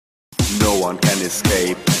No one can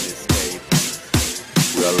escape.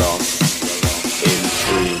 We're lost in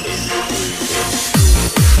dreams.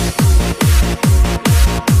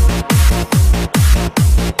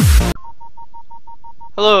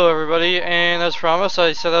 Hello everybody, and as promised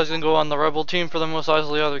I said I was going to go on the Rebel team for the most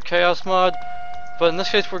Eisley other Chaos mod, but in this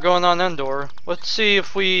case we're going on Endor. Let's see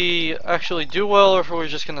if we actually do well or if we're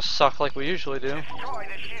just going to suck like we usually do. Destroy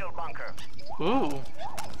the shield bunker. Ooh,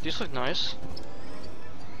 these look nice.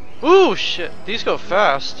 Ooh, shit, these go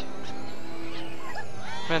fast.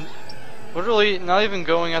 Man, literally not even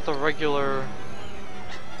going at the regular...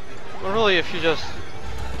 Literally if you just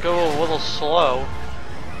go a little slow.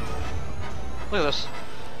 Look at this.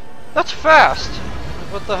 That's fast!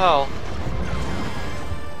 What the hell?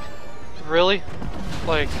 Really?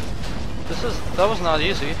 Like, that was not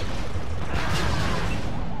easy.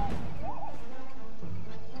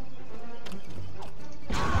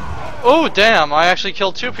 Oh damn, I actually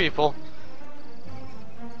killed 2 people.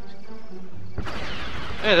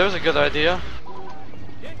 Hey, there's a good idea.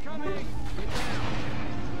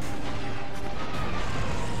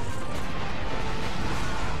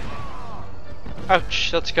 Ouch,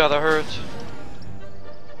 that's gotta hurt.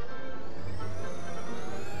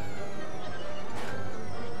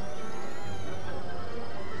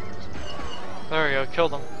 There we go,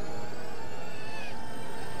 killed him.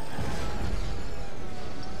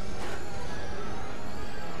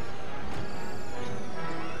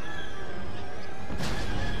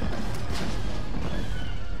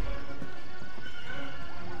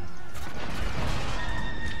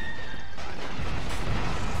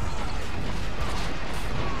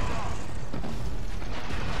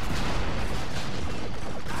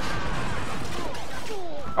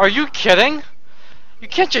 Are you kidding? You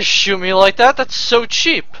can't just shoot me like that, that's so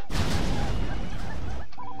cheap.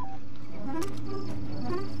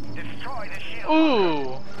 Destroy the shield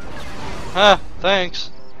Ooh. Huh, thanks.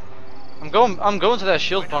 I'm going to that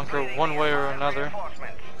shield bunker one way or another.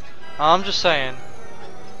 I'm just saying.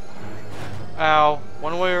 Ow,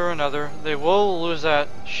 one way or another. They will lose that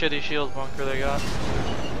shitty shield bunker they got.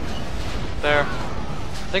 There.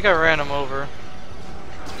 I think I ran him over.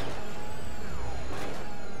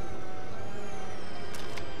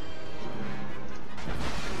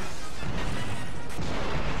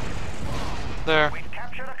 There. We've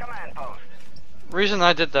captured a command post. Reason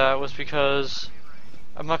I did that was because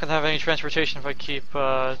I'm not gonna have any transportation if I keep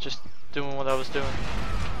just doing what I was doing.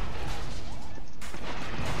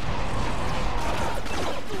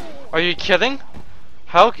 Are you kidding?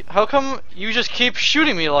 How come you just keep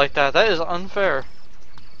shooting me like that? That is unfair.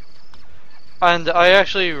 And I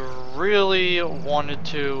actually really wanted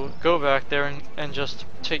to go back there and just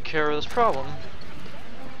take care of this problem.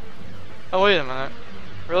 Oh wait a minute.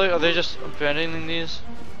 Really? Are they just abandoning these?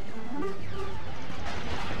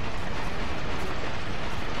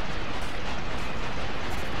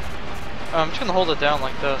 I'm just gonna hold it down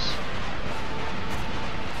like this.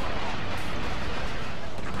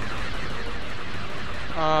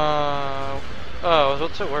 Oh,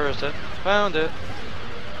 what's it? Where is it? Found it.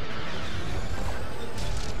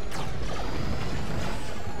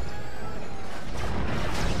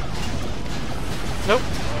 Nope.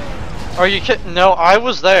 Are you kidding? No, I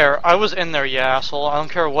was there. I was in there, you asshole. I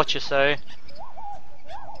don't care what you say.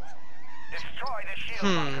 Destroy the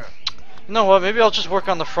shield bunker. You know what? Maybe I'll just work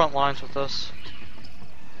on the front lines with this.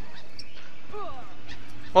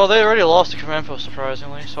 Well, they already lost the command post,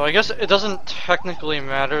 surprisingly, so I guess it doesn't technically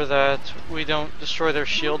matter that we don't destroy their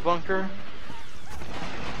shield bunker.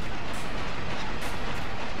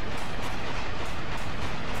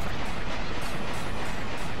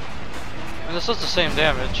 And this does the same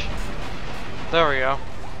damage. There we go.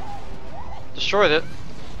 Destroyed it.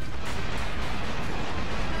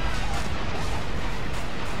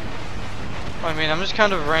 I mean, I'm just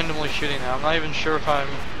kind of randomly shooting now. I'm not even sure if I'm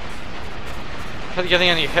getting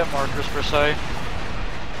any hit markers per se.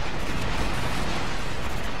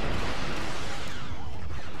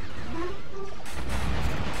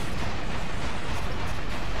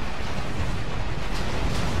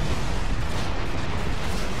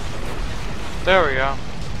 There we go.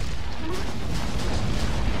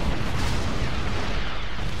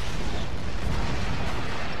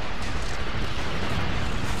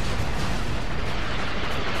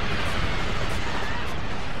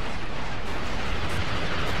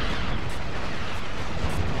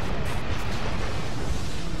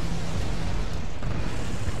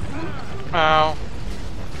 Ow.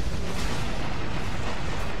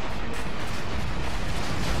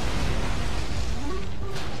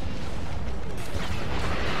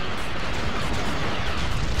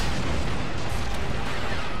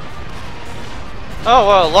 Oh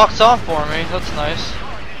wow, it locks on for me. That's nice.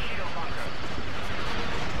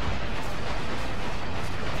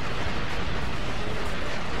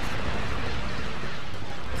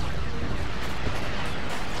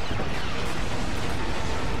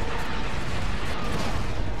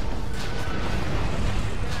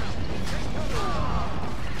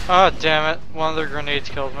 Ah, damn it. One of their grenades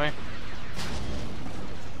killed me.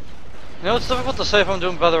 You know, it's difficult to say if I'm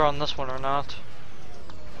doing better on this one or not.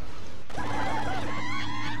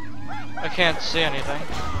 I can't see anything.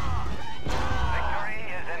 Victory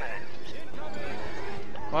is imminent.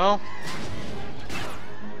 Well.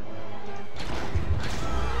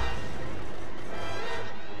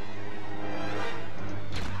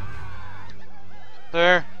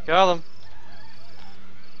 There, got him.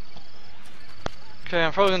 Okay,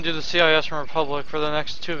 I'm probably gonna do the CIS from Republic for the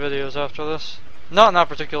next 2 videos after this. Not in that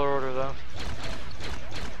particular order, though.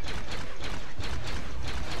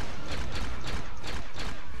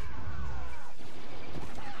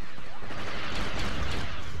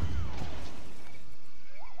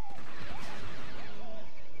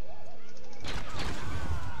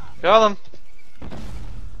 Got him!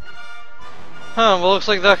 Well, looks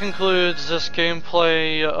like that concludes this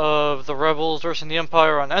gameplay of the Rebels versus the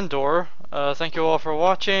Empire on Endor. Thank you all for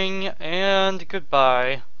watching, and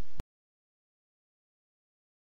goodbye.